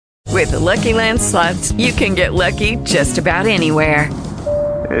With the Lucky Land Slots, you can get lucky just about anywhere.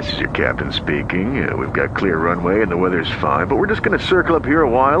 This is your captain speaking. We've got clear runway and the weather's fine, but we're just going to circle up here a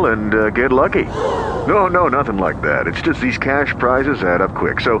while and get lucky. No, nothing like that. It's just these cash prizes add up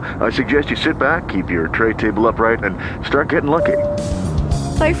quick. So I suggest you sit back, keep your tray table upright, and start getting lucky.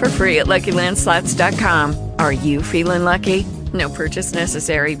 Play for free at LuckyLandSlots.com. Are you feeling lucky? No purchase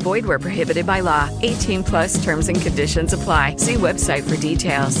necessary. Void where prohibited by law. 18 plus terms and conditions apply. See website for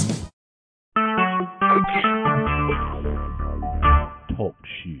details. Talk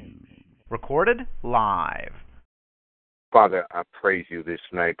shoes. Recorded live. Father, I praise you this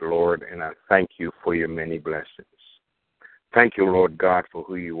night, Lord, and I thank you for your many blessings. Thank you, Lord God, for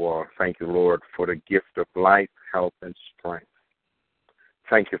who you are. Thank you, Lord, for the gift of life, health, and strength.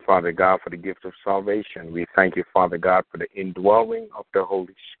 Thank you, Father God, for the gift of salvation. We thank you, Father God, for the indwelling of the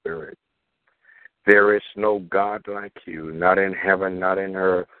Holy Spirit. There is no God like you, not in heaven, not in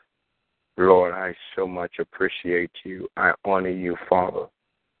earth. Lord, I so much appreciate you. I honor you, Father.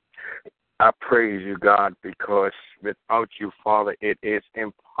 I praise you, God, because without you, Father, it is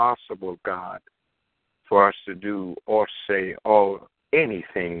impossible, God, for us to do or say or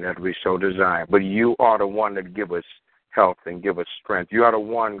anything that we so desire. But you are the one that give us health and give us strength. You are the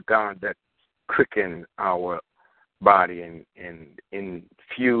one, God, that quicken our body and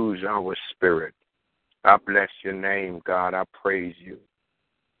infuse our spirit. I bless your name, God. I praise you.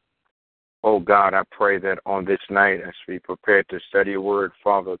 Oh, God, I pray that on this night, as we prepare to study your word,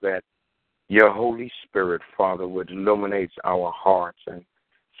 Father, that your Holy Spirit, Father, would illuminate our hearts and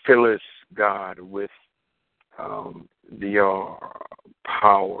fill us, God, with your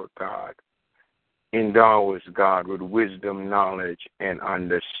power, God. Endow us, God, with wisdom, knowledge, and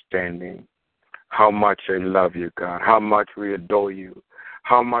understanding. How much I love you, God. How much we adore you.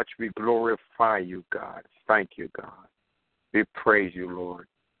 How much we glorify you, God. Thank you, God. We praise you, Lord.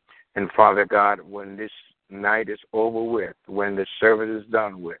 And, Father God, when this night is over with, when the service is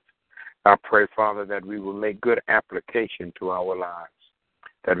done with, I pray, Father, that we will make good application to our lives,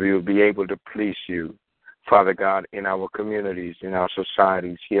 that we will be able to please you, Father God, in our communities, in our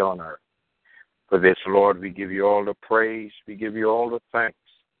societies here on earth. For this, Lord, we give you all the praise. We give you all the thanks.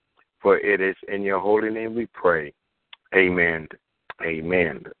 For it is in your holy name we pray. Amen.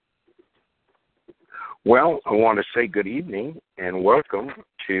 Amen. Well, I want to say good evening and welcome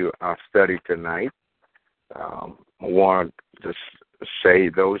to our study tonight. I want to say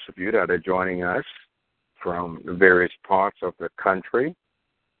those of you that are joining us from the various parts of the country,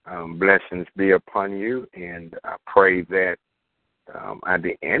 blessings be upon you, and I pray that at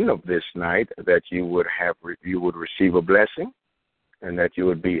the end of this night that you would receive a blessing and that you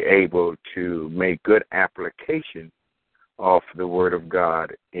would be able to make good application of the Word of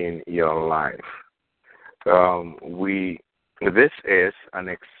God in your life. This is an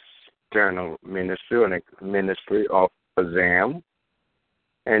external ministry, a ministry of FAZAM,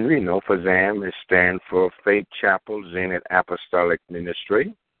 and we know FAZAM stands for Faith Chapel Zenith Apostolic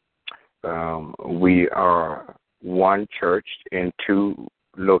Ministry. We are one church in two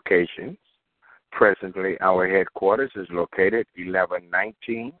locations. Presently, our headquarters is located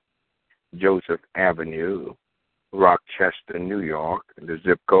 1119 Joseph Avenue, Rochester, New York. The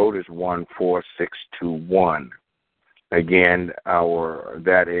zip code is 14621. Again,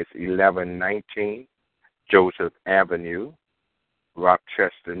 that is 1119 Joseph Avenue,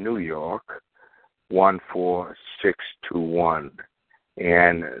 Rochester, New York, 14621.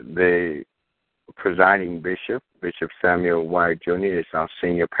 And the presiding bishop, Bishop Samuel White Jr., is our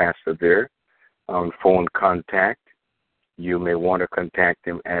senior pastor there. On phone contact, you may want to contact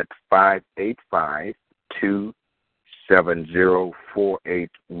him at 585-270-4816.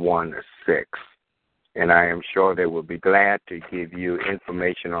 And I am sure they will be glad to give you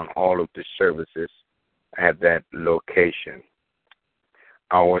information on all of the services at that location.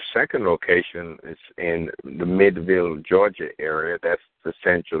 Our second location is in the Midville, Georgia area. That's the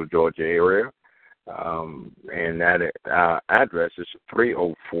central Georgia area. And that address is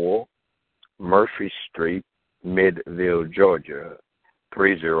 304 Murphy Street, Midville, Georgia,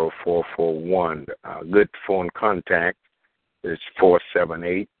 30441. Good phone contact is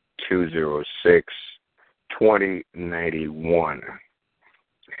 478-206-2091.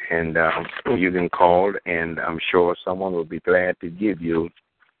 And you can call, and I'm sure someone will be glad to give you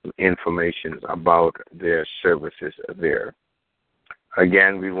information about their services there.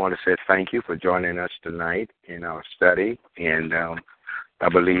 Again, we want to say thank you for joining us tonight in our study, and I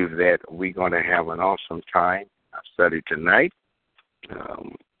believe that we're going to have an awesome time in our study tonight,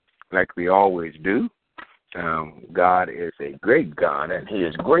 like we always do. God is a great God, and He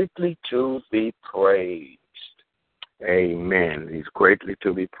is greatly to be praised. Amen. He's greatly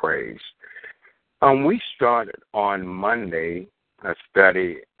to be praised. We started on Monday a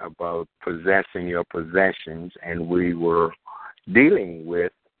study about possessing your possessions, and we were dealing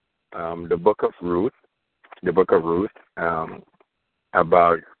with the book of Ruth,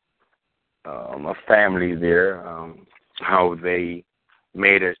 about a family there, how they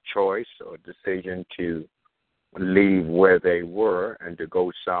made a choice or decision to leave where they were and to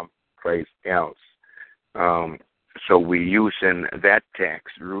go someplace else. So we use in that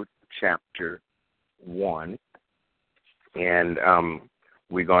text, Ruth chapter 1, and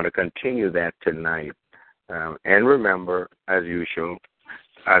we're going to continue that tonight. And remember, as usual,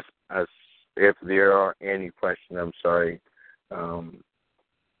 as if there are any questions,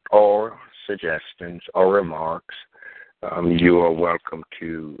 or suggestions or remarks, you are welcome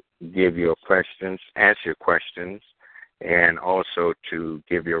to give your questions, ask your questions, and also to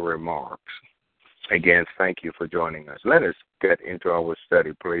give your remarks. Again, thank you for joining us. Let us get into our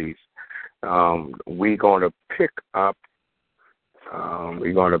study, please. We're going to pick up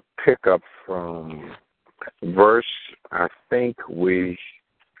from verse. I think we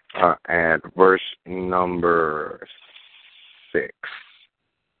are at verse number 6.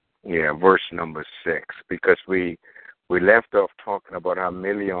 Yeah, verse number 6, because we left off talking about how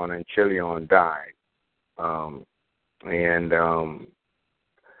Milion and Chilion died, and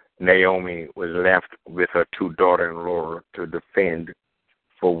Naomi was left with her 2 daughters-in-law to defend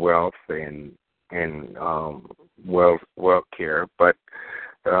for wealth and wealth care. But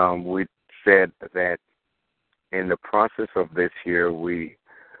we said that in the process of this here, we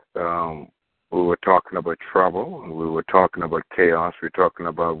were talking about trouble, and we were talking about chaos. We were talking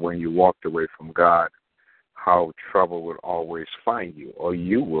about when you walked away from God, how trouble will always find you, or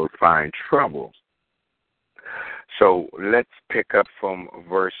you will find trouble. So let's pick up from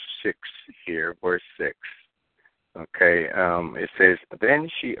verse 6 here, verse 6. Okay, it says, then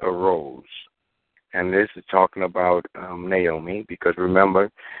she arose. And this is talking about Naomi, because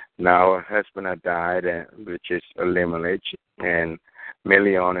remember, now her husband had died, which is Elimelech, and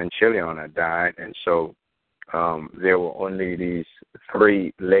Milion and Chilion had died, and so there were only these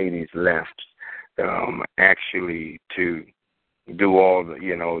 3 ladies left, actually, to do all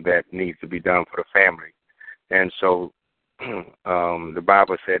that needs to be done for the family. And so the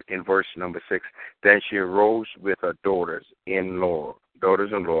Bible said in verse number 6, then she arose with her daughters-in-law,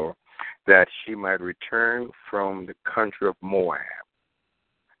 that she might return from the country of Moab.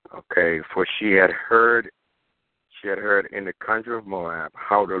 Okay, for she had heard in the country of Moab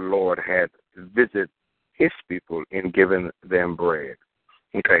how the Lord had visited his people in giving them bread.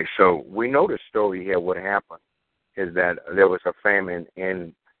 Okay, so we know the story here. What happened is that there was a famine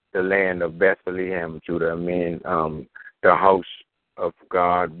in the land of Bethlehem, Judah, the house of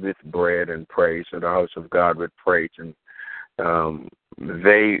God with bread and praise, or the house of God with praise. And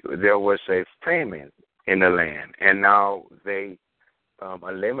there was a famine in the land, and now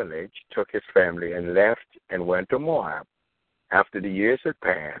Elimelech took his family and left and went to Moab. After the years had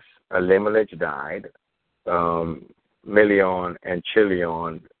passed, Elimelech died. Milion and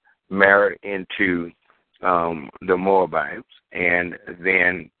Chilion married into the Moabites, and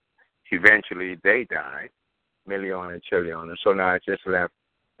then eventually they died, Milion and Chilion. And so now it just left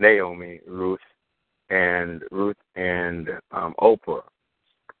Naomi, Ruth, and Oprah.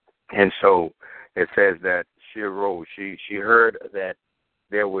 And so it says that she arose. She heard that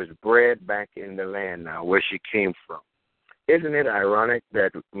there was bread back in the land now where she came from. Isn't it ironic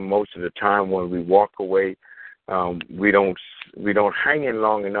that most of the time when we walk away, we don't hang in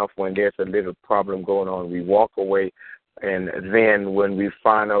long enough when there's a little problem going on. We walk away, and then when we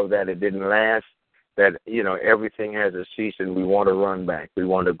find out that it didn't last, that everything has a season, we want to run back. We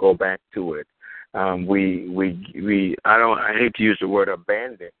want to go back to it. I hate to use the word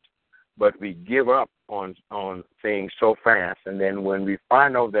abandon, but we give up on things so fast, and then when we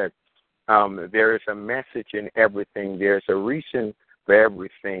find out that there is a message in everything, there's a reason for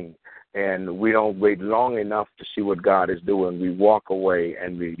everything, and we don't wait long enough to see what God is doing, we walk away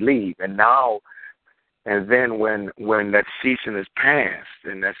and we leave. And then when that season is past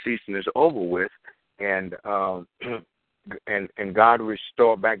and that season is over with, and God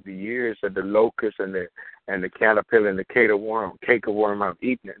restore back the years of the locust and the caterpillar and the cakeworm have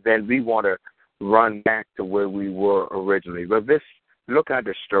eaten it, then we want to run back to where we were originally. But look at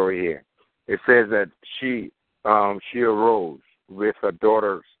the story here. It says that she arose with her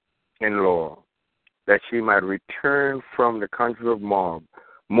daughters-in-law that she might return from the country of Moab.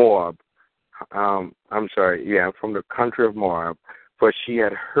 From the country of Moab, for she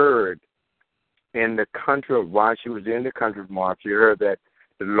had heard while she was in the country of Moab, she heard that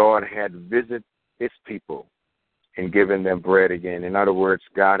the Lord had visited his people and giving them bread again. In other words,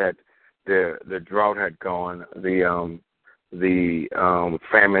 God had the drought had gone, the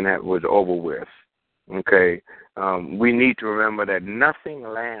famine was over with. Okay, we need to remember that nothing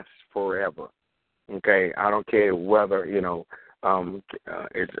lasts forever. Okay, I don't care whether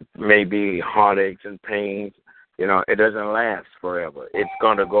it may be heartaches and pains. It doesn't last forever. It's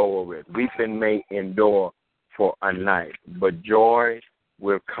gonna go over with. Weeping may endure for a night, but joy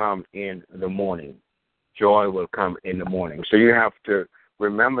will come in the morning. Joy will come in the morning. So you have to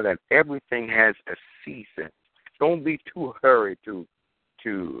remember that everything has a season. Don't be too hurried to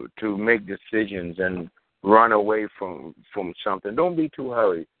make decisions and run away from something. Don't be too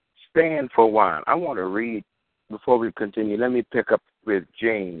hurried. Stand for a while. I want to read before we continue. Let me pick up with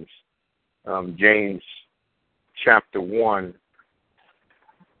James. James chapter 1,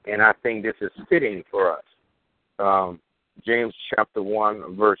 and I think this is fitting for us. James chapter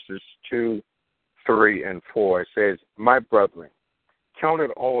 1, verses 2, 3, and 4. It says, "My brethren, count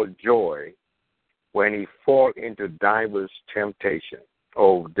it all joy when ye fall into divers temptation,"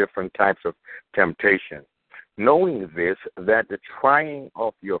 different types of temptation, "knowing this, that the trying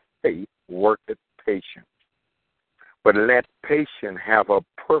of your faith worketh patience. But let patience have a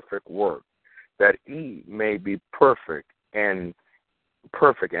perfect work, that ye may be perfect and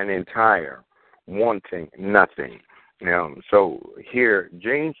entire, wanting nothing." So here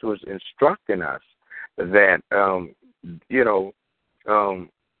James was instructing us that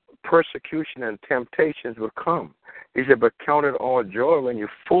persecution and temptations would come. He said, "But count it all joy when you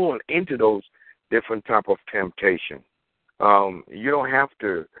fall into those different type of temptation." You don't have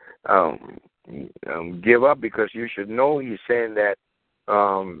to give up, because you should know he's saying that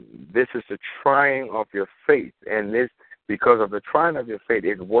this is the trying of your faith, and this, because of the trying of your faith,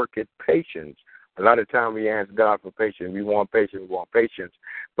 it worketh patience. A lot of time we ask God for patience. We want patience,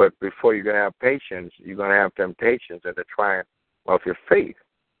 but before you're going to have patience, you're going to have temptations and the trying of your faith.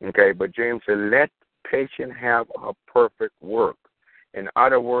 Okay, but James said, let patience have a perfect work. In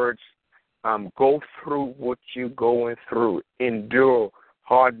other words, go through what you're going through. Endure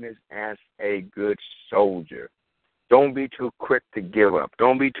hardness as a good soldier. Don't be too quick to give up.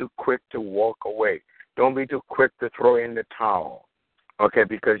 Don't be too quick to walk away. Don't be too quick to throw in the towel. Okay,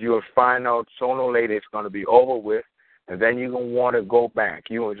 because you'll find out sooner or later it's going to be over with, and then you're going to want to go back.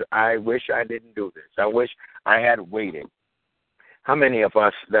 I wish I didn't do this. I wish I had waited. How many of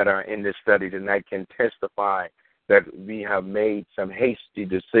us that are in this study tonight can testify that we have made some hasty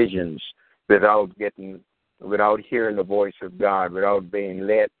decisions without hearing the voice of God, without being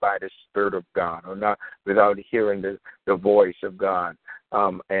led by the Spirit of God, or not without hearing the voice of God,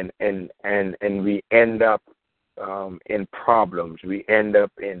 and we end up in problems. We end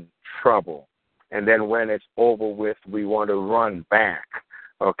up in trouble, and then when it's over with, we want to run back.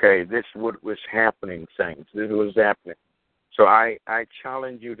 Okay, this is what was happening, saints. This was happening. So I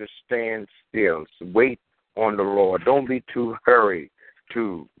challenge you to stand still, wait on the Lord. Don't be too hurried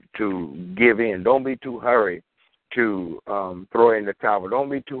to give in. Don't be too hurried to throw in the towel. Don't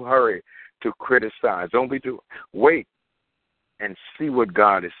be too hurried to criticize. Wait and see what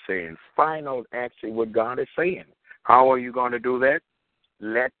God is saying. Find out actually what God is saying. How are you going to do that?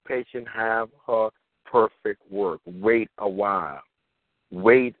 Let patience have her perfect work. Wait a while.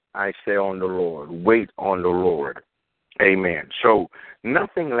 Wait, I say, on the Lord. Wait on the Lord. Amen. So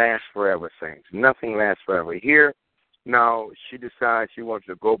nothing lasts forever, saints. Nothing lasts forever. Here, now, she decides she wants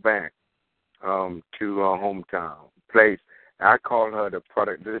to go back to her hometown place. I call her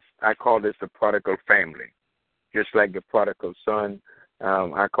I call this the prodigal family. Just like the prodigal son,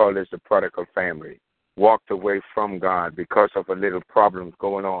 I call this the prodigal family. Walked away from God because of a little problems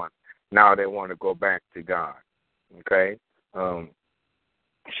going on. Now they want to go back to God. Okay?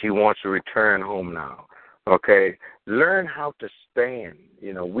 She wants to return home now. Okay? Learn how to stand.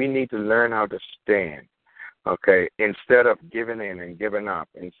 We need to learn how to stand. Okay? Instead of giving in and giving up,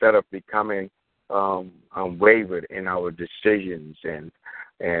 instead of becoming wavered in our decisions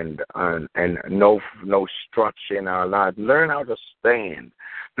and no structure in our lives. Learn how to stand.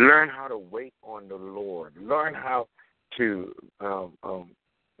 Learn how to wait on the Lord. Learn how to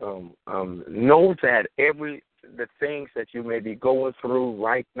know that the things that you may be going through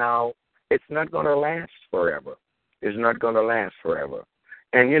right now, it's not going to last forever. It's not going to last forever.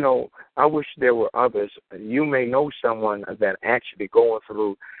 And, I wish there were others. You may know someone that actually going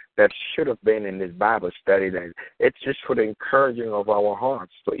through that should have been in this Bible study. That it's just for the encouraging of our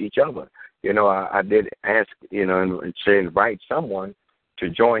hearts for each other. I did ask, and say invite someone to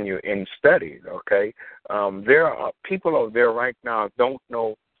join you in study, okay? There are people out there right now don't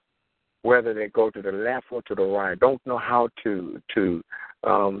know whether they go to the left or to the right, don't know how to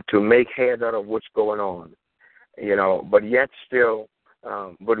make head out of what's going on. but yet still,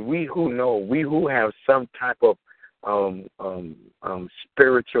 but we who know, we who have some type of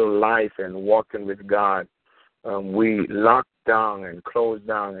spiritual life and walking with God, we lock down and close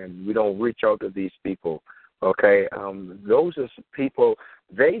down, and we don't reach out to these people. Okay, those are people.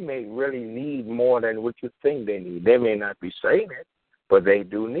 They may really need more than what you think they need. They may not be saying it, but they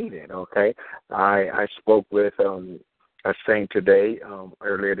do need it. Okay, I spoke with a saint today,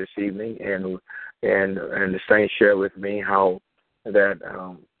 earlier this evening, and the saint shared with me how that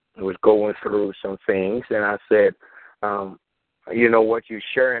was going through some things, and I said, what you're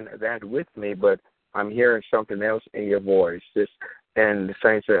sharing that with me, but I'm hearing something else in your voice. And the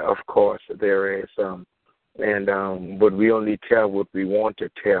saint said, of course there is, but we only tell what we want to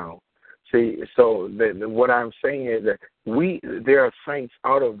tell. See, so what I'm saying is that there are saints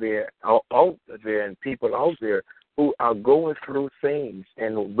out there, and people out there who are going through things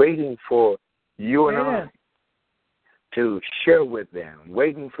and waiting for you and I to share with them,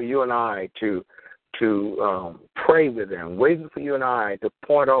 waiting for you and I to pray with them, waiting for you and I to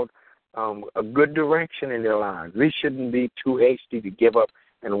point out a good direction in their lives. We shouldn't be too hasty to give up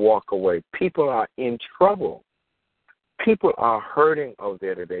and walk away. People are in trouble. People are hurting out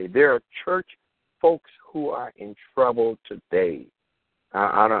there today. There are church folks who are in trouble today.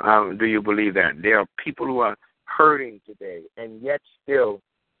 Do you believe that? There are people who are hurting today, and yet still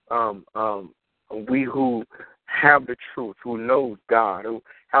we who have the truth, who knows God, who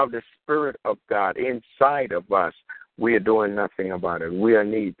have the Spirit of God inside of us, we are doing nothing about it. We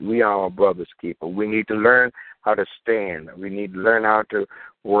are our brother's keeper. We need to learn how to stand. We need to learn how to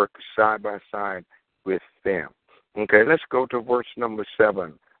work side by side with them. Okay, let's go to verse number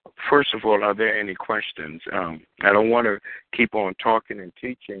 7. First of all, are there any questions? I don't want to keep on talking and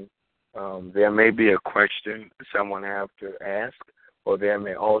teaching. There may be a question someone have to ask, or there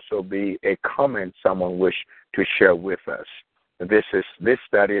may also be a comment someone wish to share with us. This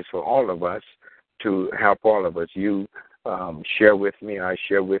study is for all of us, to help all of us. You share with me, I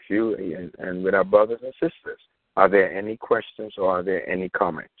share with you, and with our brothers and sisters. Are there any questions or are there any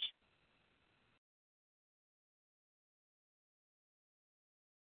comments?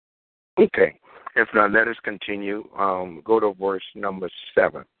 Okay. If not, let us continue. Go to verse number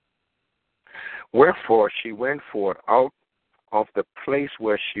 7. Wherefore she went forth out of the place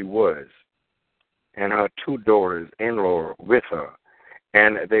where she was, and her 2 daughters-in-law with her,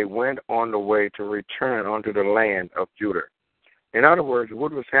 and they went on the way to return unto the land of Judah. In other words,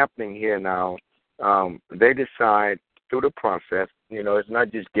 what was happening here now, they decide through the process, it's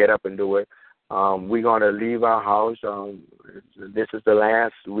not just get up and do it. We're going to leave our house. This is the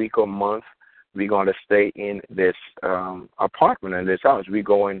last week or month. We're going to stay in this apartment in this house.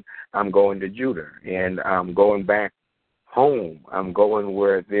 I'm going to Judah, and I'm going back home. I'm going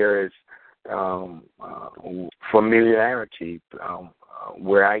where there is familiarity,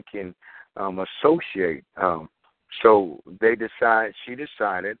 where I can associate. So she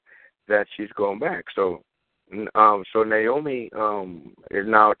decided that she's going back. So Naomi is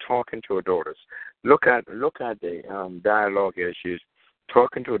now talking to her daughters. Look at the dialogue as she's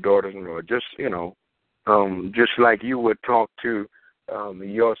talking to her daughters-in-law. Just like you would talk to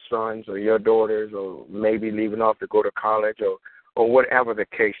your sons or your daughters, or maybe leaving off to go to college, or whatever the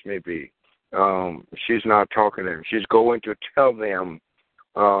case may be. She's not talking to them. She's going to tell them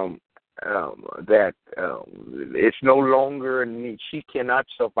that it's no longer a need. She cannot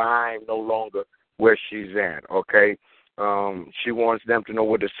survive no longer where she's at, okay? She wants them to know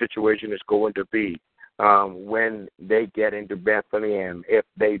what the situation is going to be when they get into Bethlehem, if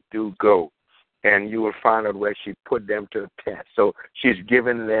they do go. And you will find out where she put them to the test. So she's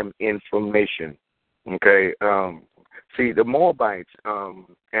giving them information, okay? See, the Moabites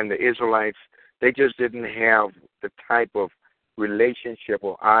and the Israelites, they just didn't have the type of relationship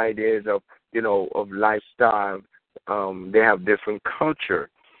or ideas of lifestyle. They have different culture.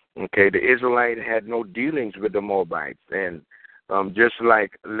 Okay, the Israelite had no dealings with the Moabites, and just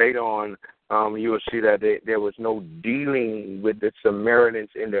like later on, you will see that there was no dealing with the Samaritans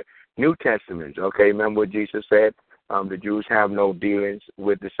in the New Testament. Okay, remember what Jesus said? The Jews have no dealings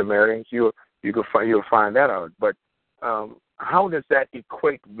with the Samaritans. You'll find that out. But how does that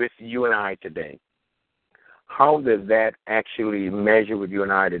equate with you and I today? How does that actually measure with you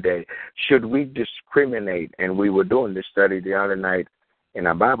and I today? Should we discriminate? And we were doing this study the other night in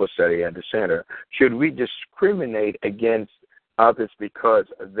our Bible study at the center. Should we discriminate against others because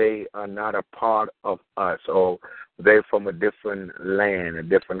they are not a part of us, or they're from a different land, a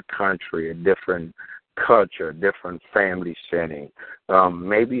different country, a different culture, a different family setting,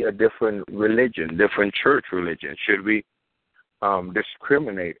 maybe a different religion, different church religion? Should we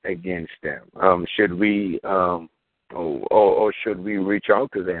discriminate against them? Should we or should we reach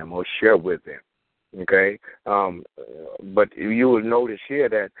out to them or share with them? Okay, but you will notice here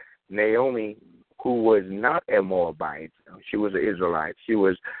that Naomi, who was not a Moabite, she was an Israelite. She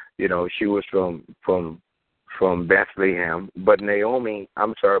was, she was from Bethlehem. But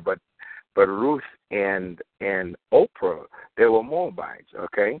Ruth and Oprah, they were Moabites.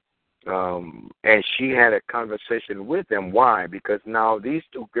 Okay, and she had a conversation with them. Why? Because now these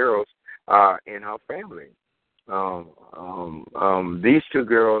two girls are in her family. These two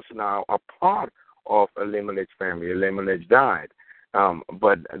girls now are part of Elimelech's family. Elimelech died,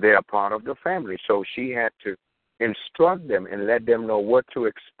 but they are part of the family. So she had to instruct them and let them know what to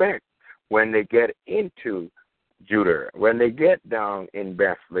expect when they get into Judah, when they get down in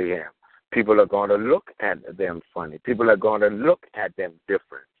Bethlehem. People are going to look at them funny. People are going to look at them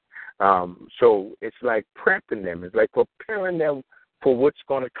different. So it's like prepping them. It's like preparing them for what's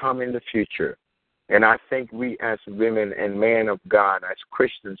going to come in the future. And I think we as women and men of God, as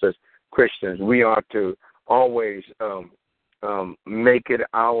Christians, we ought to always make it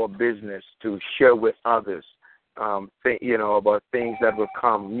our business to share with others, about things that will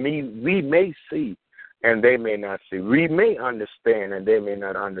come. We may see and they may not see. We may understand and they may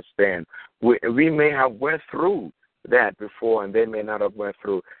not understand. We may have went through that before and they may not have went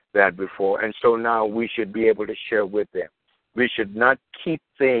through that before. And so now we should be able to share with them. We should not keep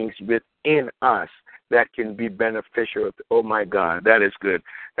things within us that can be beneficial. Oh, my God, that is good.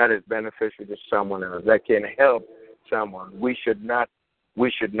 That is beneficial to someone else. That can help someone. We should not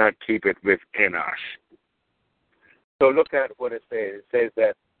keep it within us. So look at what it says. It says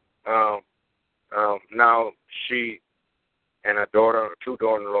that now she and her two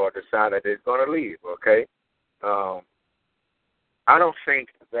daughter-in-law decided they're going to leave, okay? I don't think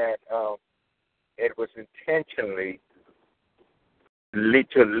that it was intentionally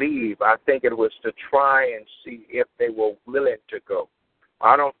to leave. I think it was to try and see if they were willing to go.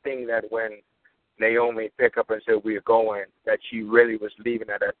 I don't think that when Naomi picked up and said we're going, that she really was leaving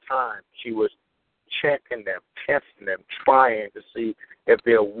at that time. She was checking them, testing them, trying to see if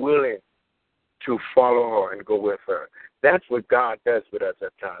they're willing to follow her and go with her. That's what God does with us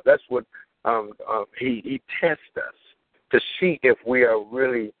at times. That's what He tests us to see if we are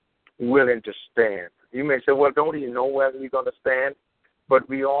really willing to stand. You may say, well, don't you know whether you're going to stand? But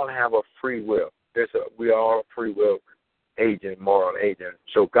we all have a free will. We are all a free will agent, moral agent.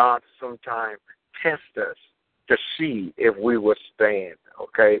 So God sometimes tests us to see if we would stand,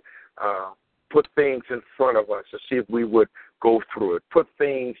 okay? Put things in front of us to see if we would go through it. Put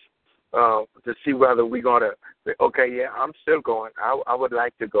things to see whether we're going to, okay, yeah, I'm still going. I would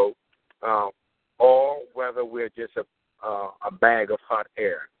like to go. Or whether we're just a bag of hot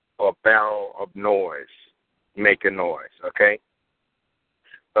air or a barrel of noise, making noise, okay?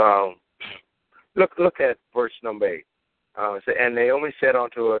 Look at verse number 8. And Naomi said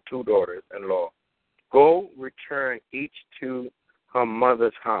unto her two daughters-in-law, go return each to her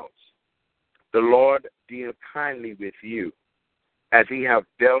mother's house. The Lord deal kindly with you, as he have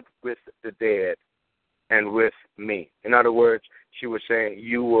dealt with the dead and with me. In other words, she was saying,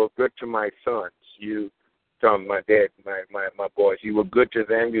 you were good to my sons. You, my dad, my boys, you were good to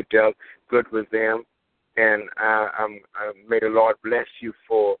them. You dealt good with them. And may the Lord bless you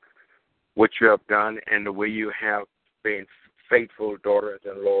for what you have done and the way you have been faithful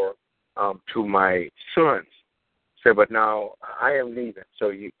daughters-in-law to my sons. So, but now I am leaving. So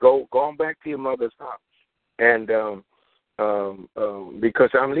you go on back to your mother's house, and because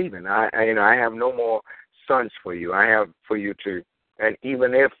I'm leaving, I have no more sons for you. I have for you to, and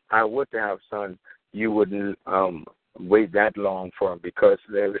even if I were to have sons, you wouldn't wait that long for them because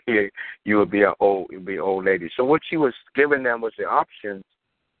you would be old lady. So what she was giving them was the option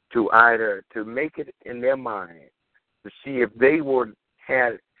to either to make it in their mind to see if they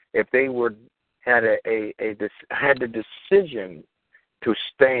had the decision to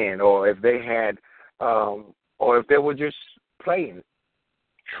stand, or if they had, or if they were just playing,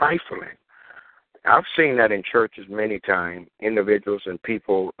 trifling. I've seen that in churches many times. Individuals and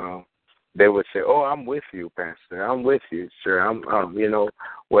people, they would say, "Oh, I'm with you, Pastor. I'm with you, sir. I'm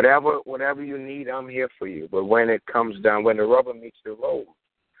whatever you need, I'm here for you." But when it comes down, when the rubber meets the road,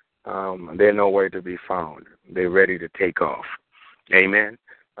 they're nowhere to be found. They're ready to take off. Amen.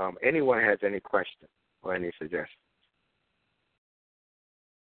 Anyone has any questions or any suggestions?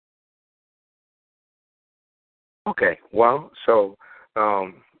 Okay. Well, so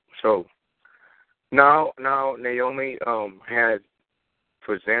now Naomi has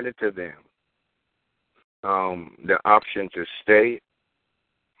presented to them the option to stay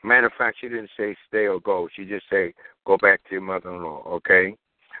Matter of fact, she didn't say stay or go. She just said go back to your mother-in-law. Okay.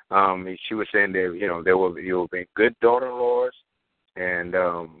 She was saying that you will be good daughter-in-laws, and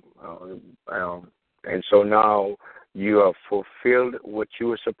so now you have fulfilled what you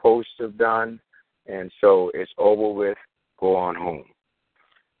were supposed to have done, and so it's over with. Go on home.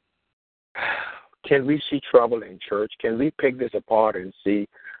 Can we see trouble in church? Can we pick this apart and see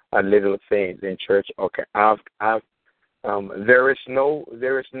little things in church? Okay, there is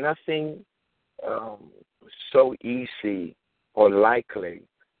nothing so easy or likely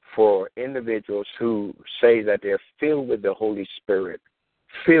for individuals who say that they're filled with the Holy Spirit,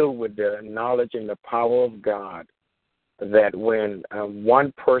 filled with the knowledge and the power of God, that when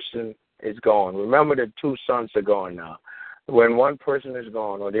one person is gone, remember the two sons are gone now, when one person is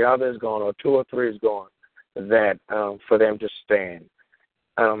gone or the other is gone or two or three is gone, that for them to stand.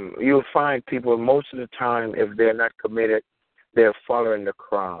 You'll find people most of the time, if they're not committed, they're following the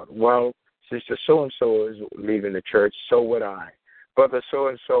crowd. Well, Sister so-and-so is leaving the church, so would I. Brother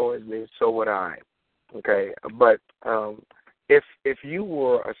so-and-so is leaving, so would I. Okay, but if you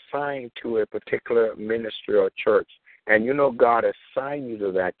were assigned to a particular ministry or church, and you know God assigned you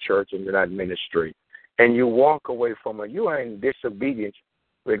to that church and to that ministry, and you walk away from it, you are in disobedience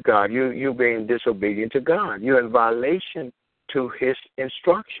with God. You're being disobedient to God. You're in violation to His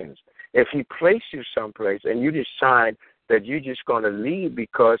instructions. If He placed you someplace and you decide that you're just going to leave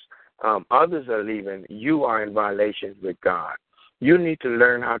because others are leaving, you are in violation with God. You need to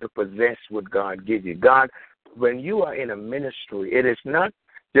learn how to possess what God gives you. God, when you are in a ministry, it is not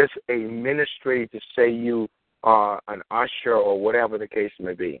just a ministry to say you are an usher or whatever the case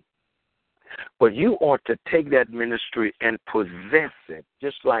may be. But you ought to take that ministry and possess it,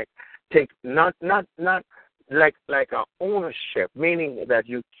 just like not like a ownership, meaning that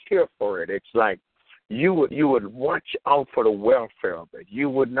you care for it. It's like you would watch out for the welfare of it. You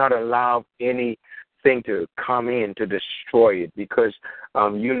would not allow anything to come in to destroy it because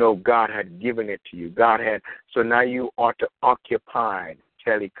God had given it to you. So now you ought to occupy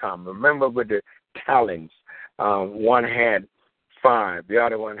telecom. Remember with the talents, one had 5, the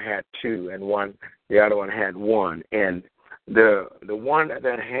other one had 2, and the other one had 1. And the one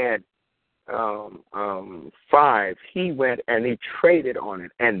that had 5, he went and he traded on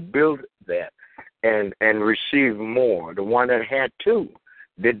it and built that and received more. The one that had 2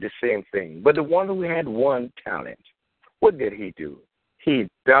 did the same thing. But the one who had 1 talent, what did he do? He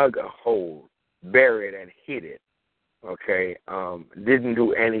dug a hole, buried and hid it. Okay, didn't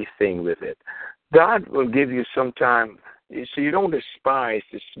do anything with it. God will give you some time. So you don't despise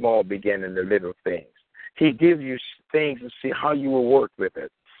the small beginning, the little things. He gives you things to see how you will work with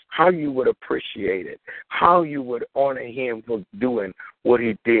it, how you would appreciate it, how you would honor Him for doing what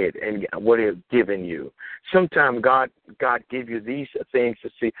He did and what He has given you. Sometimes God gives you these things to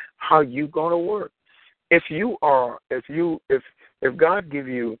see how you're going to work. If God give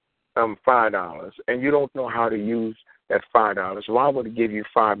you $5 and you don't know how to use that $5, why would He give you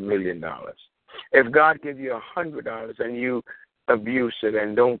 $5 million? If God gives you $100 and you abuse it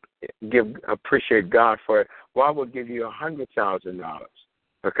and don't appreciate God for it, why would He give you $100,000?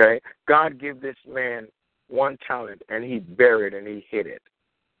 Okay? God gave this man 1 talent and he buried and he hid it.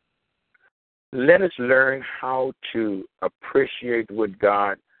 Let us learn how to appreciate what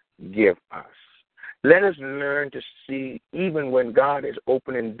God gives us. Let us learn to see, even when God is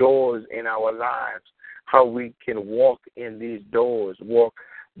opening doors in our lives, how we can walk in these doors.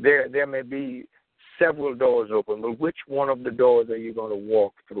 There may be several doors open, but which one of the doors are you going to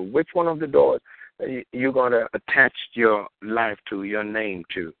walk through? Which one of the doors are you going to attach your life to, your name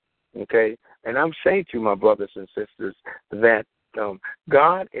to? Okay? And I'm saying to my brothers and sisters that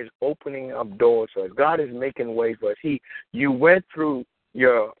God is opening up doors for us. God is making way for us. You went through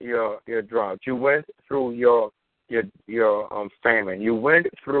your drought. You went through your famine. You went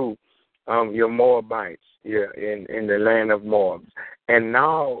through your Moabites in the land of Moab. And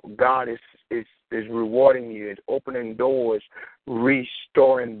now God is rewarding you. It's opening doors,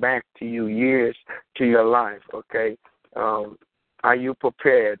 restoring back to you years to your life, okay? Are you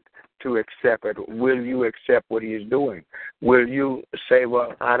prepared to accept it? Will you accept what He is doing? Will you say,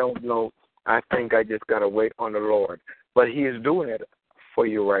 well, I don't know. I think I just got to wait on the Lord. But He is doing it for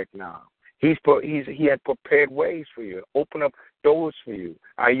you right now. He had prepared ways for you, open up doors for you.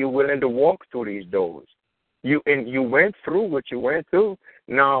 Are you willing to walk through these doors? You went through what you went through.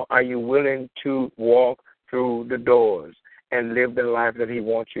 Now, are you willing to walk through the doors and live the life that He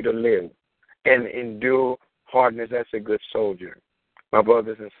wants you to live and endure hardness as a good soldier? My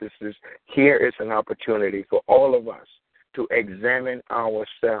brothers and sisters, here is an opportunity for all of us to examine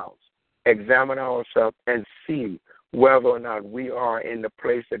ourselves and see whether or not we are in the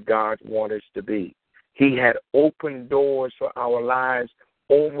place that God wants us to be. He had opened doors for our lives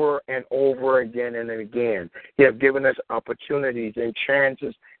over and over again and again. He has given us opportunities and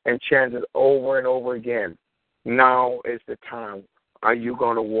chances over and over again. Now is the time. Are you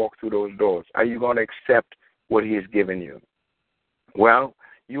going to walk through those doors? Are you going to accept what he has given you? Well,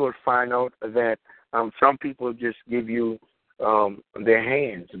 you will find out that some people just give you their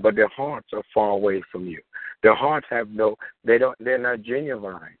hands, but their hearts are far away from you. Their hearts they're not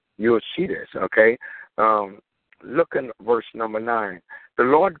genuine. You'll see this, okay? Look in verse number 9. The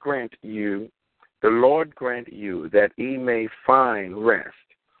Lord grant you that ye may find rest,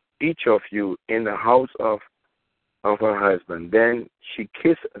 each of you in the house of her husband. Then she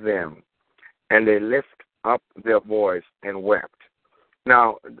kissed them, and they lift up their voice and wept.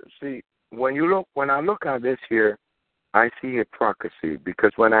 Now, see, when I look at this here, I see hypocrisy,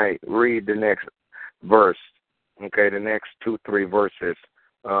 because when I read the next verse, okay, the next 2-3 verses,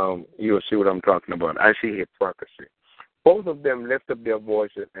 you'll see what I'm talking about. I see hypocrisy. Both of them lift up their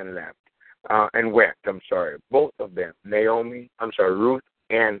voices and wept. Both of them, Ruth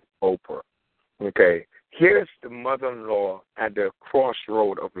and Oprah. Okay, here's the mother-in-law at the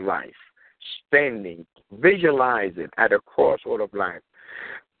crossroad of life, standing, visualize it, at a crossroad of life,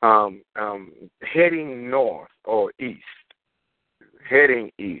 heading north or east,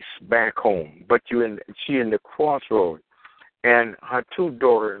 back home. But she in the crossroad, and her two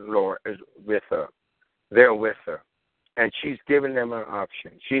daughters-in-law is with her. They're with her, and she's giving them an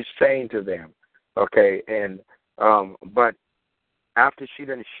option. She's saying to them, okay, and but after she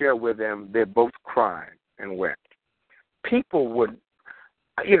didn't share with them, they both cried and wept. People would,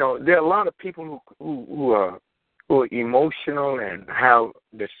 there are a lot of people who are emotional and have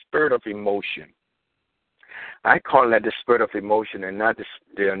the spirit of emotion. I call that the spirit of emotion and not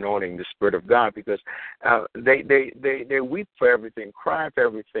the anointing, the Spirit of God, because they weep for everything, cry for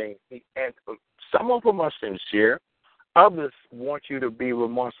everything, and some of them are sincere. Others want you to be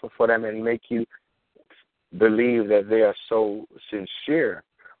remorseful for them and make you believe that they are so sincere,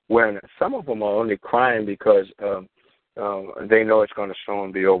 when some of them are only crying because they know it's going to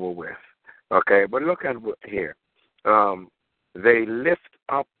soon be over with. Okay, but look at here. They lift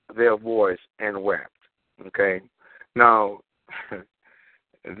up their voice and wept. Okay, now I'm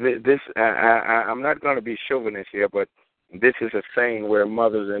not going to be chauvinist here, but this is a saying where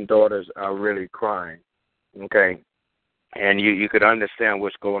mothers and daughters are really crying. Okay, and you could understand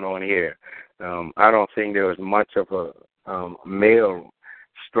what's going on here. I don't think there was much of a male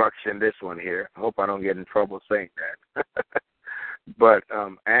structure in this one here. I hope I don't get in trouble saying that. But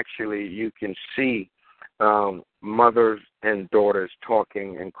actually, you can see mothers and daughters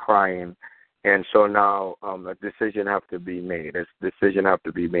talking and crying. And so now a decision have to be made.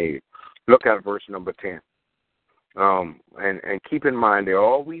 Look at verse number 10. And keep in mind, they're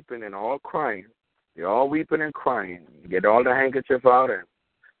all weeping and all crying. They're all weeping and crying. Get all the handkerchief out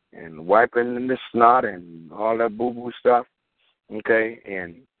and wiping the snot and all that boo-boo stuff. Okay?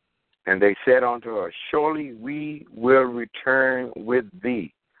 And they said unto her, surely we will return with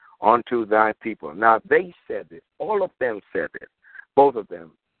thee unto thy people. Now they said this. All of them said this. Both of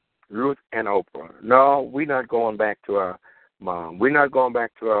them. Ruth and Oprah. No, we're not going back to our mom. We're not going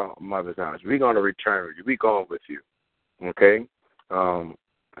back to our mother's house. We're going to return with you. We're going with you. Okay?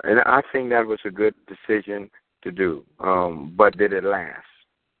 And I think that was a good decision to do. But did it last?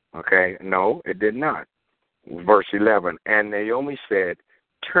 Okay? No, it did not. Verse 11. And Naomi said,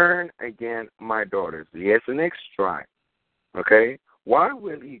 turn again, my daughters. Here's the next try. Okay? Why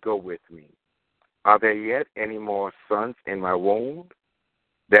will ye go with me? Are there yet any more sons in my womb,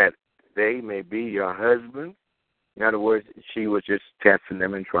 that they may be your husband? In other words, she was just testing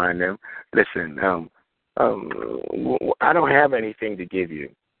them and trying them. Listen, I don't have anything to give you.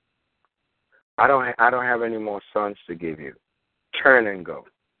 I don't have any more sons to give you. Turn and go.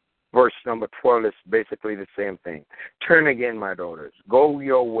 Verse number 12 is basically the same thing. Turn again, my daughters. Go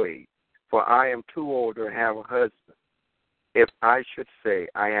your way, for I am too old to have a husband. If I should say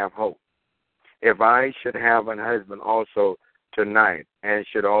I have hope, if I should have a husband also tonight, and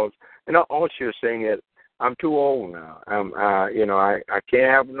should also, all she was saying is, I'm too old now. I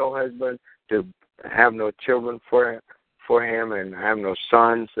can't have no husband, to have no children for him, and have no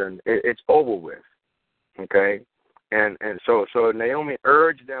sons, and it's over with. Okay, and so Naomi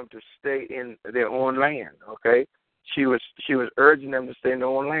urged them to stay in their own land. Okay, she was urging them to stay in their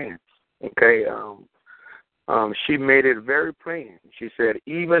own land. Okay, she made it very plain. She said,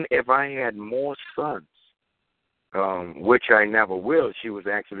 even if I had more sons, which I never will, she was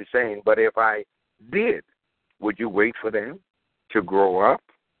actually saying, but if I did, would you wait for them to grow up?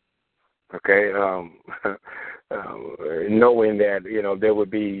 Okay, knowing that, they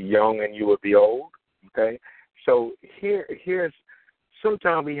would be young and you would be old, okay? So here's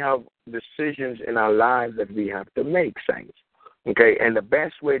sometimes we have decisions in our lives that we have to make, saints, okay? And the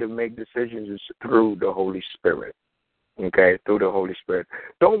best way to make decisions is through the Holy Spirit, okay, through the Holy Spirit.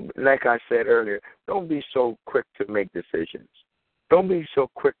 Don't, like I said earlier, don't be so quick to make decisions. Don't be so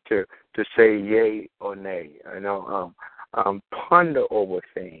quick to say yay or nay. Ponder over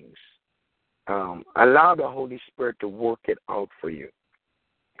things. Allow the Holy Spirit to work it out for you.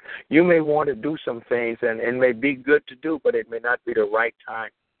 You may want to do some things, and it may be good to do, but it may not be the right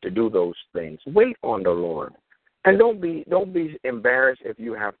time to do those things. Wait on the Lord, and don't be embarrassed if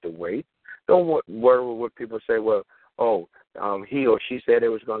you have to wait. Don't worry what people say. Well, he or she said they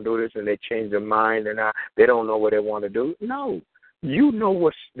was going to do this, and they changed their mind, and they don't know what they want to do. No, you know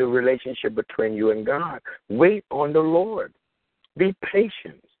what's the relationship between you and God. Wait on the Lord. Be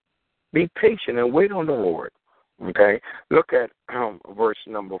patient. Be patient and wait on the Lord. Okay? Look at verse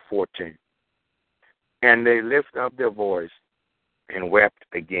number 14. And they lift up their voice and wept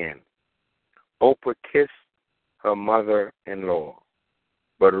again. Oprah kissed her mother-in-law,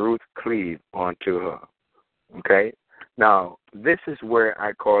 but Ruth cleaved unto her. Okay? Now, this is where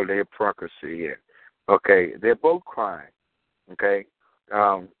I call the hypocrisy here. Okay? They're both crying. Okay?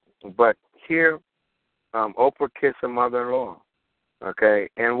 But here, Oprah kissed her mother-in-law. Okay?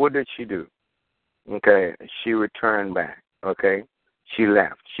 And what did she do? Okay? She returned back. Okay? She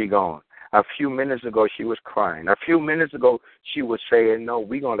left. She gone. A few minutes ago, she was crying. A few minutes ago, she was saying, no,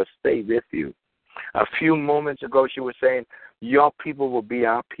 we're going to stay with you. A few moments ago, she was saying, your people will be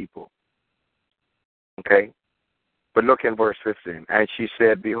our people. Okay? But look in verse 15. And she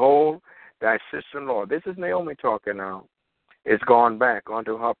said, behold, thy sister-in-law, this is Naomi talking now, is gone back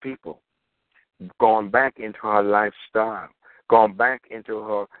unto her people, gone back into her lifestyle, gone back into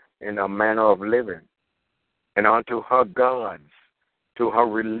her in a manner of living, and unto her gods, to her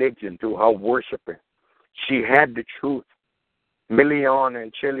religion, to her worshiping. She had the truth. Milion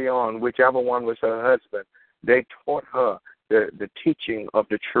and Chilion, whichever one was her husband, they taught her the teaching of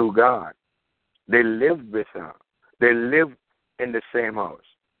the true God. They lived with her. They lived in the same house.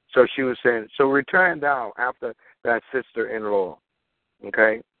 So she was saying, so return thou after thy sister-in-law.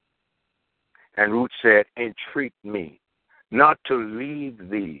 Okay? And Ruth said, entreat me not to leave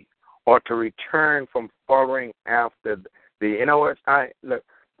thee or to return from following after thee. In other words,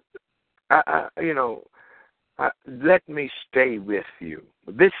 let me stay with you.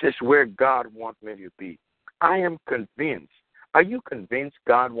 This is where God wants me to be. I am convinced. Are you convinced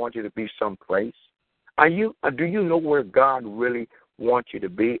God wants you to be someplace? Do you know where God really wants you to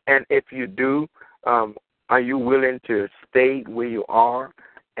be? And if you do, are you willing to stay where you are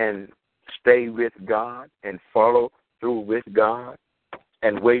and stay with God and follow through with God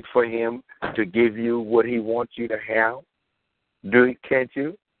and wait for Him to give you what He wants you to have? Can't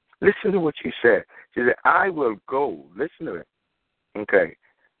you? Listen to what she said. She said, I will go. Listen to it. Okay.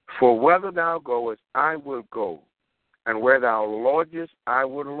 For whether thou goest, I will go. And where thou lodgest, I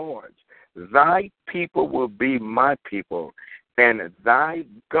will lodge. Thy people will be my people, and thy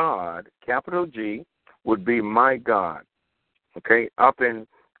God, capital G, would be my God. Okay. Up in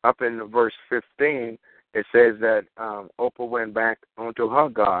verse 15, it says that Oprah went back onto her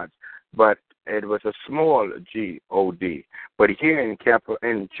gods, but it was a small G-O-D. But here in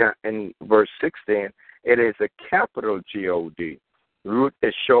verse 16, it is a capital G-O-D. Ruth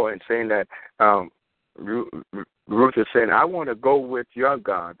is showing, saying that Ruth is saying, I want to go with your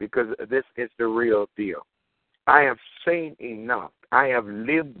God because this is the real deal. I have seen enough. I have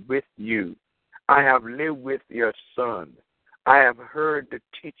lived with you. I have lived with your son. I have heard the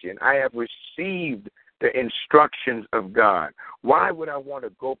teaching. I have received the instructions of God. Why would I want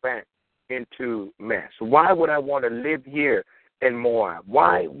to go back into mess? Why would I want to live here in Moab?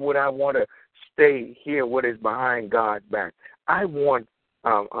 Why would I want to stay here what is behind God's back? I want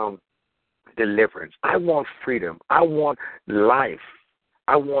deliverance. I want freedom. I want life.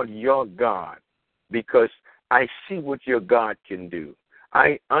 I want your God because I see what your God can do.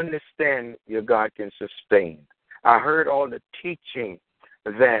 I understand your God can sustain. I heard all the teaching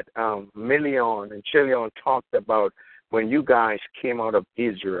that Milion and Chilion talked about when you guys came out of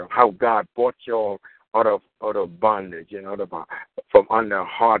Israel, how God brought you all out of bondage and from under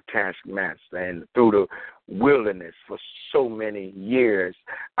hard taskmaster and through the wilderness for so many years.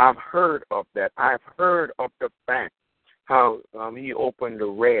 I've heard of that. I've heard of the fact how He opened the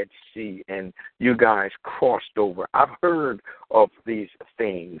Red Sea and you guys crossed over. I've heard of these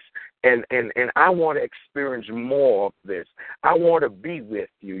things, and I want to experience more of this. I want to be with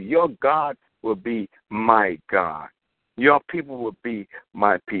you. Your God will be my God. Your people will be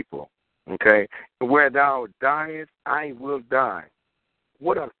my people. Okay? Where thou diest, I will die.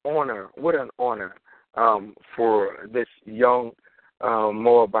 What an honor, for this young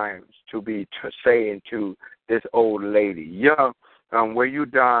Moabite to be saying to this old lady, yeah, where you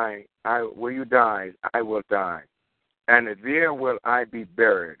die, I will die, and there will I be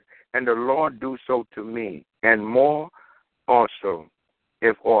buried. And the Lord do so to me, and more also,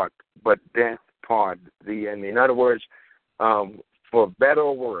 if aught but death part thee and me. In other words, for better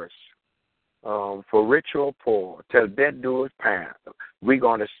or worse, for rich or poor, till death do us pass, we're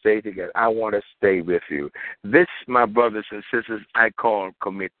going to stay together. I want to stay with you. This, my brothers and sisters, I call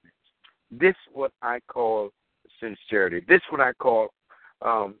commitment. This what I call sincerity. This what I call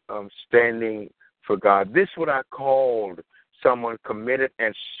standing for God. This what I called someone committed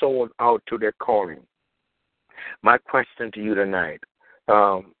and sold out to their calling. My question to you tonight,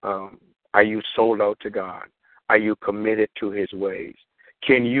 are you sold out to God? Are you committed to his ways?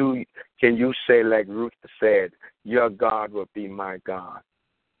 Can you say, like Ruth said, your God will be my God.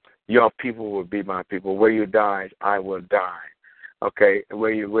 Your people will be my people. Where you die, I will die. Okay?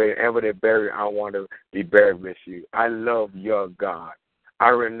 Wherever they bury, I want to be buried with you. I love your God. I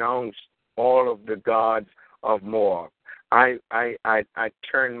renounce all of the gods of Moab. I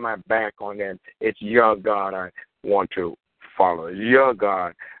turn my back on them. It's your God I want to follow. It's your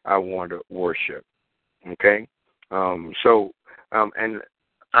God I want to worship. Okay? And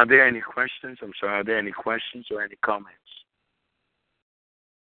are there any questions? I'm sorry, are there any questions or any comments?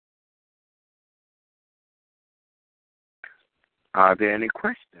 Are there any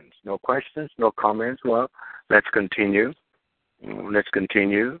questions? No questions? No comments? Well, let's continue.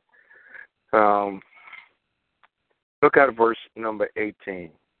 Look at verse number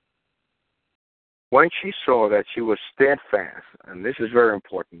 18. When she saw that she was steadfast, and this is very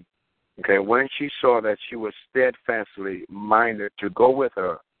important, okay, when she saw that she was steadfastly minded to go with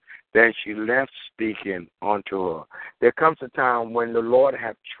her, then she left speaking unto her. There comes a time when the Lord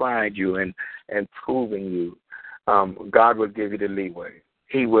have tried you and proven you. God will give you the leeway.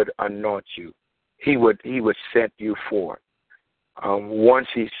 He would anoint you. He would set you forth. Once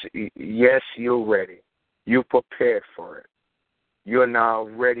yes, you're ready. You're prepared for it. You're now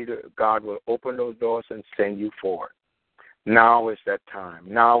ready God will open those doors and send you forward. Now is that time.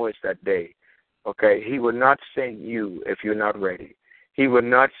 Now is that day. Okay? He will not send you if you're not ready. He will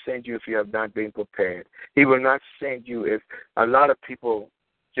not send you if you have not been prepared. He will not send you if a lot of people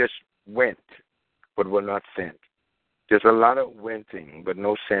just went but were not sent. There's a lot of wenting but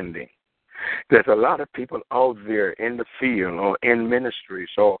no sending. There's a lot of people out there in the field or in ministry,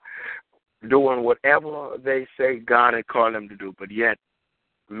 so doing whatever they say God had called them to do, but yet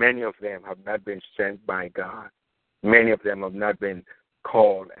many of them have not been sent by God. Many of them have not been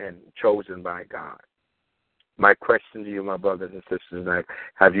called and chosen by God. My question to you, my brothers and sisters, is,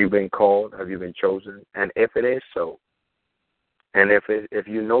 have you been called? Have you been chosen? And if it is so, and if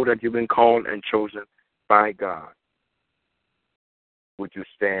you know that you've been called and chosen by God, would you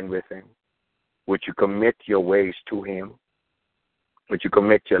stand with him? Would you commit your ways to him? Would you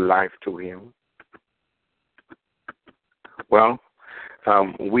commit your life to him? Well,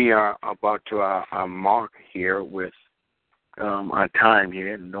 we are about to mark here with our time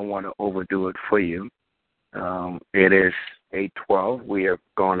here. Don't want to overdo it for you. It is 8:12. We have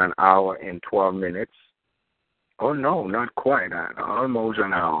gone an hour and 12 minutes. Oh, no, not quite. Almost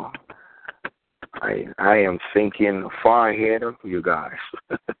an hour. I am thinking far ahead of you guys.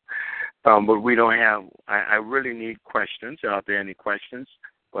 But we don't have, I really need questions. Are there any questions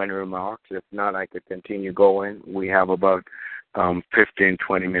or any remarks? If not, I could continue going. We have about 15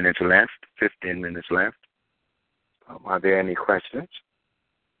 minutes left. Are there any questions?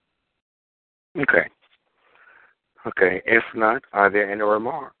 Okay. If not, are there any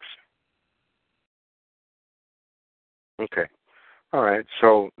remarks? Okay. All right.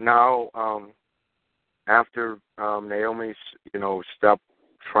 So now, after Naomi's, stopped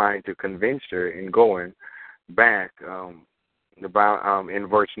trying to convince her and going back, in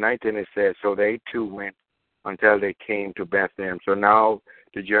verse 19 it says, so they two went until they came to Bethlehem. So now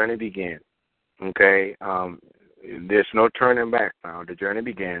the journey began. Okay. There's no turning back now. The journey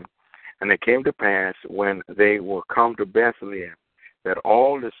began. And it came to pass when they were come to Bethlehem that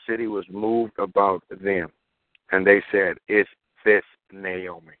all the city was moved about them. And they said, is this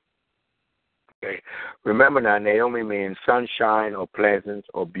Naomi? Okay. Remember now, Naomi means sunshine or pleasance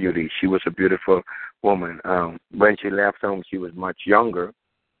or beauty. She was a beautiful woman. When she left home, she was much younger.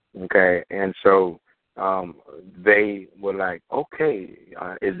 Okay. And so they were like, okay,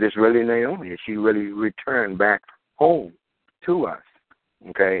 is this really Naomi? Is she really returned back home to us?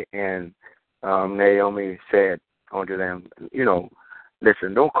 Okay. And Naomi said unto them,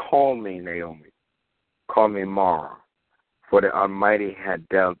 Listen, don't call me Naomi. Call me Mara, for the Almighty had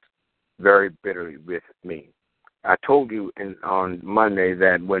dealt very bitterly with me. I told you on Monday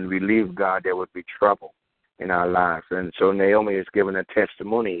that when we leave God, there would be trouble in our lives. And so Naomi is giving a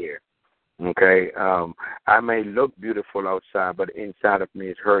testimony here. Okay? I may look beautiful outside, but inside of me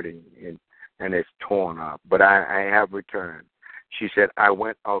is hurting and it's torn up. But I have returned. She said, I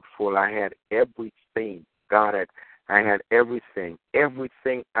went out full. I had everything. I had everything.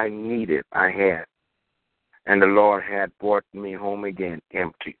 Everything I needed, I had. And the Lord had brought me home again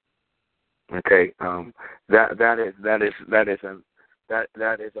empty. Okay, that is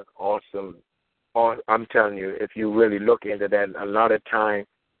an awesome. I'm telling you, if you really look into that, a lot of time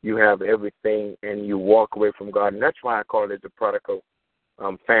you have everything and you walk away from God, and that's why I call it the prodigal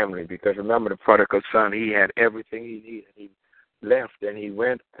family. Because remember, the prodigal son, he had everything he needed. He left and he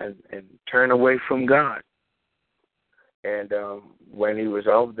went and turned away from God. And when he was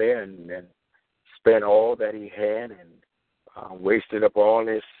out there and spent all that he had and wasted up all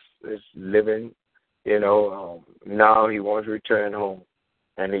his living, now he wants to return home.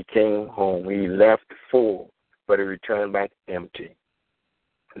 And he came home. He left full, but he returned back empty.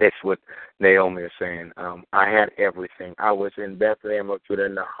 That's what Naomi is saying. I had everything. I was in Bethlehem,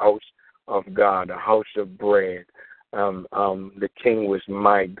 in the house of God, the house of bread. The king was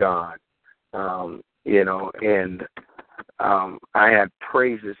my God, and I had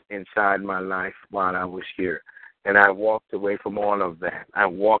praises inside my life while I was here. And I walked away from all of that. I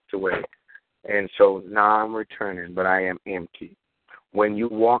walked away. And so now I'm returning, but I am empty. When you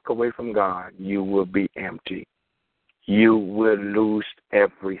walk away from God, you will be empty. You will lose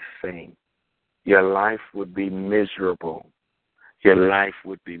everything. Your life would be miserable. Your life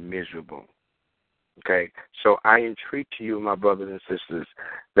would be miserable. Okay? So I entreat to you, my brothers and sisters,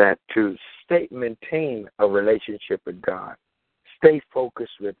 that to maintain a relationship with God. Stay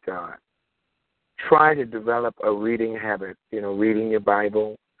focused with God. Try to develop a reading habit, reading your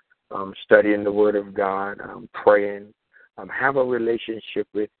Bible, studying the Word of God, praying. Have a relationship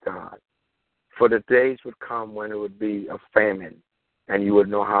with God. For the days would come when it would be a famine, and you would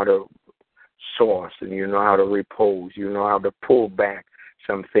know how to source, and you know how to repose, you know how to pull back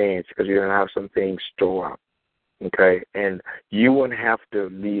some things because you're going to have some things stored up. Okay? And you wouldn't have to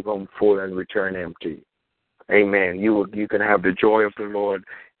leave them full and return empty. Amen. You can have the joy of the Lord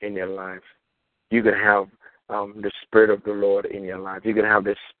in your life. You can have the Spirit of the Lord in your life. You can have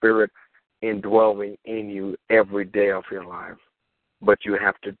the Spirit indwelling in you every day of your life. But you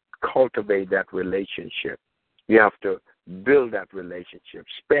have to cultivate that relationship. You have to build that relationship.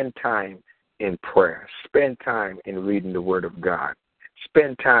 Spend time in prayer. Spend time in reading the Word of God.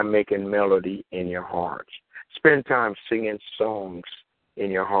 Spend time making melody in your heart. Spend time singing songs in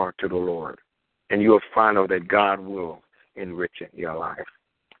your heart to the Lord. And you will find out that God will enrich your life.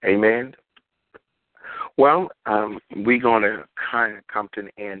 Amen? Well, we're going to kind of come to an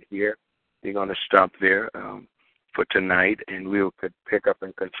end here. We're going to stop there for tonight, and we'll pick up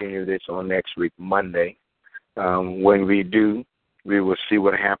and continue this on next week, Monday. When we do, we will see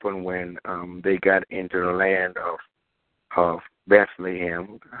what happened when they got into the land of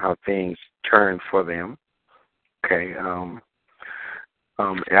Bethlehem, how things turned for them. Okay.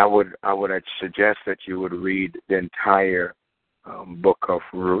 I would suggest that you would read the entire book of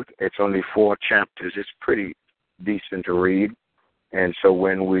Ruth. It's only 4 chapters. It's pretty decent to read. And so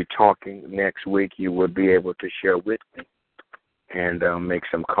when we're talking next week, you will be able to share with me and make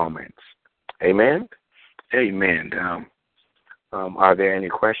some comments. Amen? Amen. Are there any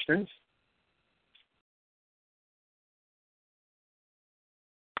questions?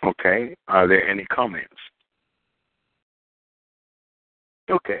 Okay. Are there any comments?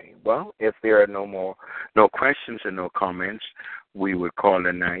 Okay. Well, if there are no questions and no comments, we would call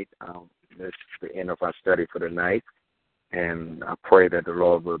the night. This is the end of our study for the night. And I pray that the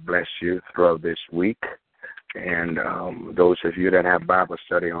Lord will bless you throughout this week. And those of you that have Bible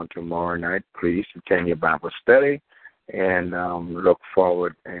study on tomorrow night, please attend your Bible study and look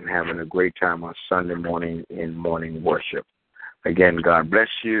forward and having a great time on Sunday morning in morning worship. Again, God bless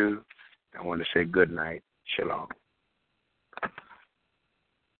you. I want to say good night. Shalom.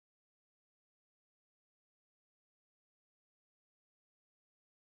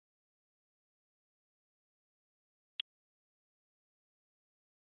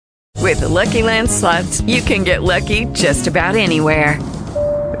 With the Lucky Land Slots, you can get lucky just about anywhere.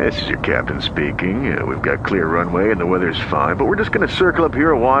 This is your captain speaking. We've got clear runway and the weather's fine, but we're just going to circle up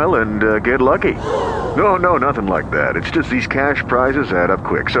here a while and get lucky. No, nothing like that. It's just these cash prizes add up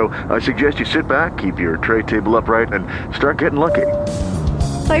quick. So I suggest you sit back, keep your tray table upright, and start getting lucky.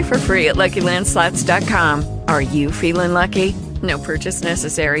 Play for free at LuckyLandSlots.com. Are you feeling lucky? No purchase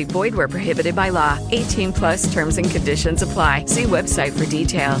necessary. Void where prohibited by law. 18 plus terms and conditions apply. See website for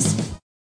details.